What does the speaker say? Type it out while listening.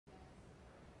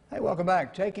Hey, welcome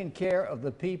back. Taking care of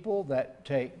the people that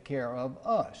take care of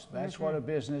us. That's what a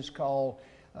business called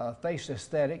Face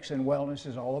Aesthetics and Wellness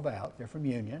is all about. They're from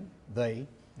Union.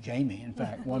 Jamie, in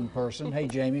fact, one person. Hey,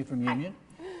 Jamie from Union.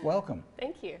 Welcome.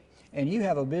 Thank you. And you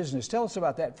have a business. Tell us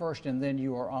about that first, and then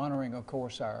you are honoring, of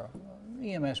course, our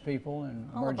EMS people and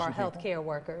all of our emergency people. healthcare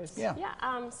workers. Yeah.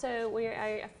 Yeah, so we're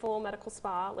a full medical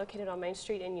spa located on Main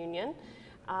Street in Union.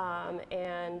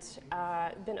 And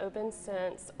been open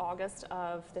since August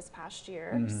of this past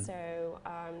year. So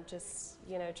just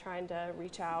trying to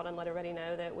reach out and let everybody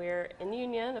know that we're in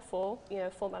Union, a full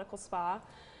medical spa.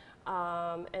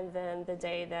 And then the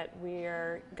day that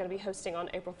we're going to be hosting on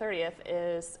April 30th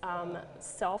is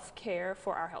self-care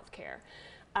for our healthcare.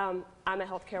 I'm a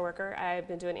healthcare worker. I've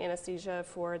been doing anesthesia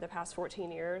for the past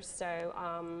 14 years.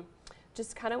 So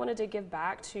just kind of wanted to give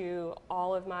back to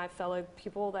all of my fellow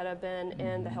people that have been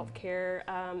in the healthcare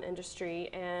industry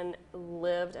and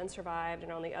lived and survived and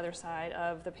are on the other side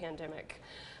of the pandemic.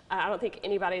 I don't think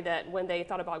anybody that when they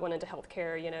thought about going into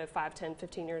healthcare, 5, 10,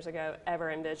 15 years ago,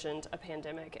 ever envisioned a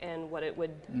pandemic and what it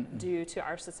would do to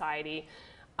our society.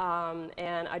 And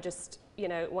I just,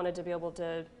 wanted to be able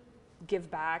to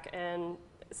give back and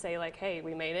say like, hey,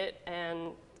 we made it,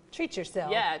 and treat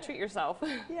yourself. Yeah, treat yourself.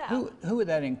 Yeah. Who would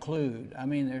that include? I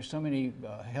mean, there's so many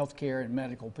healthcare and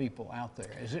medical people out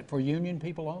there. Is it for union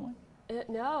people only?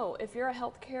 No, if you're a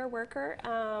healthcare worker,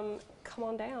 come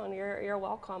on down. You're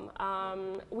welcome.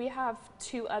 We have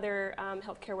 2 other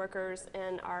healthcare workers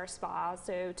in our spa,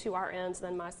 so 2 RNs,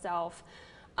 then myself.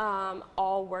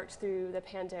 All worked through the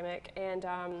pandemic, and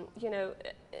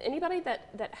anybody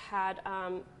that had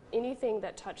anything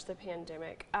that touched the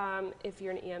pandemic, if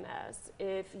you're an EMS,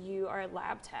 if you are a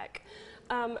lab tech,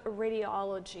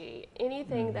 radiology,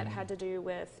 anything that had to do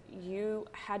with you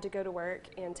had to go to work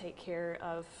and take care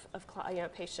of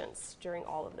patients during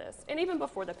all of this, and even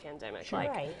before the pandemic. Sure.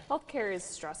 Like healthcare is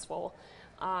stressful.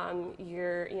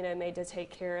 You're made to take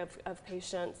care of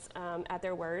patients at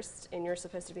their worst, and you're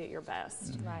supposed to be at your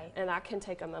best. Right. And that can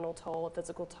take a mental toll, a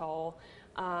physical toll.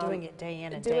 Doing it day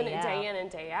in and doing day it out. day in and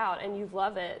day out, and you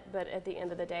love it, but at the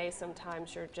end of the day,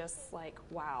 sometimes you're just like,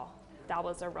 wow, that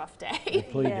was a rough day.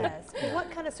 Yes. What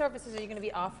kind of services are you going to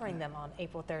be offering them on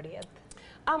April 30th?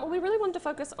 We really wanted to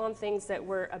focus on things that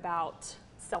were about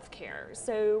self-care.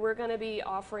 So we're going to be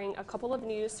offering a couple of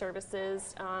new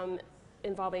services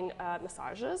involving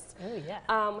massages. Oh,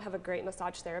 yeah. We have a great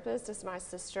massage therapist. It's my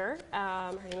sister.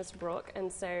 Her name is Brooke,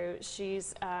 and so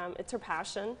she's it's her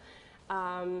passion.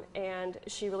 And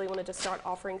she really wanted to start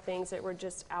offering things that were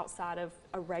just outside of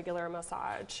a regular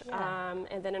massage,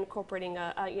 and then incorporating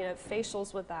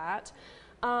facials with that.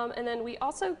 And then we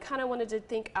also kind of wanted to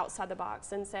think outside the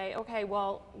box and say, okay,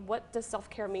 well, what does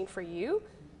self-care mean for you?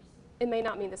 It may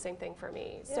not mean the same thing for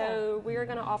me. Yeah. So we're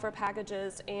going to offer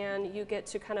packages, and you get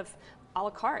to kind of a la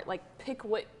carte, like pick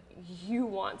what you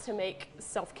want to make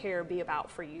self-care be about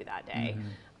for you that day.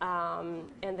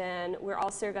 And then we're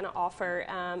also going to offer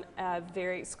a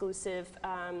very exclusive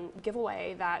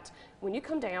giveaway that when you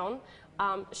come down,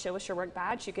 show us your work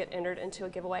badge, you get entered into a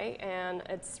giveaway, and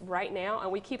it's right now,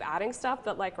 and we keep adding stuff,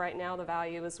 but like right now the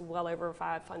value is well over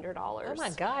 $500. Oh my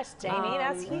gosh, Jamie,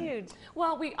 that's huge.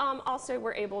 Well, we also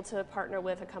were able to partner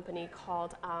with a company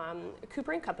called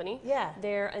Cooper & Company. Yeah.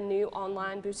 They're a new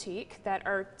online boutique that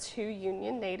are 2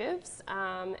 union natives,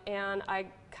 and I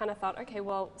kind of thought, okay,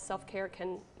 well, self-care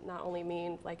can not only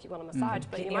mean like you want a massage,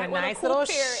 but you might want nice a cool little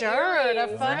pair of shirt, a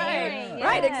earrings, fun right? earring,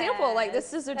 Right, yes. example, like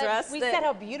this is a dress We that, said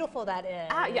how beautiful that is.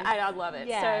 yeah, I love it.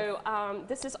 Yes. So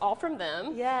this is all from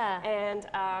them. Yeah. And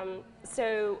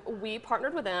so we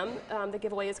partnered with them. The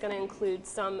giveaway is going to include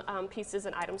some pieces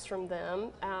and items from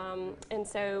them. And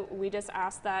so we just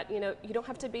asked that, you don't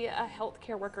have to be a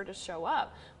healthcare worker to show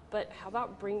up, but how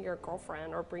about bring your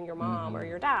girlfriend or bring your mom or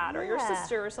your dad or your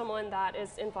sister or someone that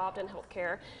is involved in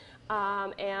healthcare,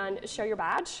 and show your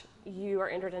badge. You are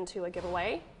entered into a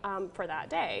giveaway for that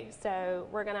day. So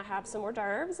we're going to have some hors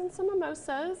d'oeuvres and some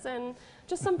mimosas and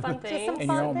just some fun things. some And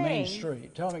fun you're on Main things.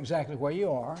 Street. Tell them exactly where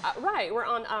you are. Right, we're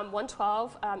on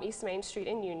 112 East Main Street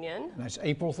in Union. That's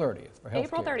April 30th for healthcare.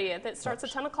 April 30th. It starts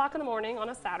at 10 o'clock in the morning on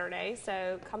a Saturday,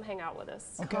 so come hang out with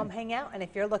us. Okay. Come hang out, and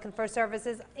if you're looking for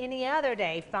services any other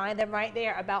day, find them right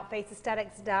there,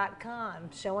 aboutfaceaesthetics.com.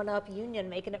 Showing up Union,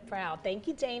 making it proud. Thank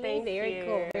you, Jamie. Thank Very you.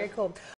 cool, very cool.